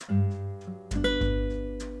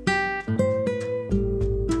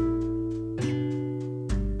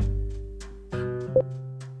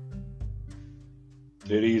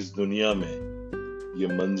इस दुनिया में ये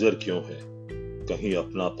मंजर क्यों है, कहीं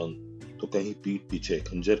अपनापन तो कहीं पीठ पीछे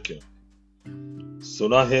खंजर क्यों।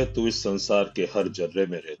 सुना है तू इस संसार के हर जर्रे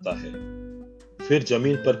में रहता है, फिर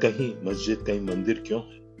जमीन पर कहीं मस्जिद कहीं मंदिर क्यों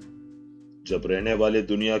है। जब रहने वाले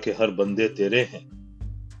दुनिया के हर बंदे तेरे हैं,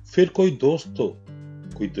 फिर कोई दोस्त तो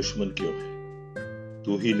कोई दुश्मन क्यों है।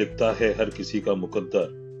 तू ही लिखता है हर किसी का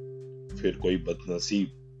मुकद्दर, फिर कोई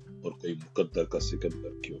बदनसीब और कोई मुकद्दर का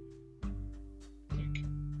सिकंदर क्यों।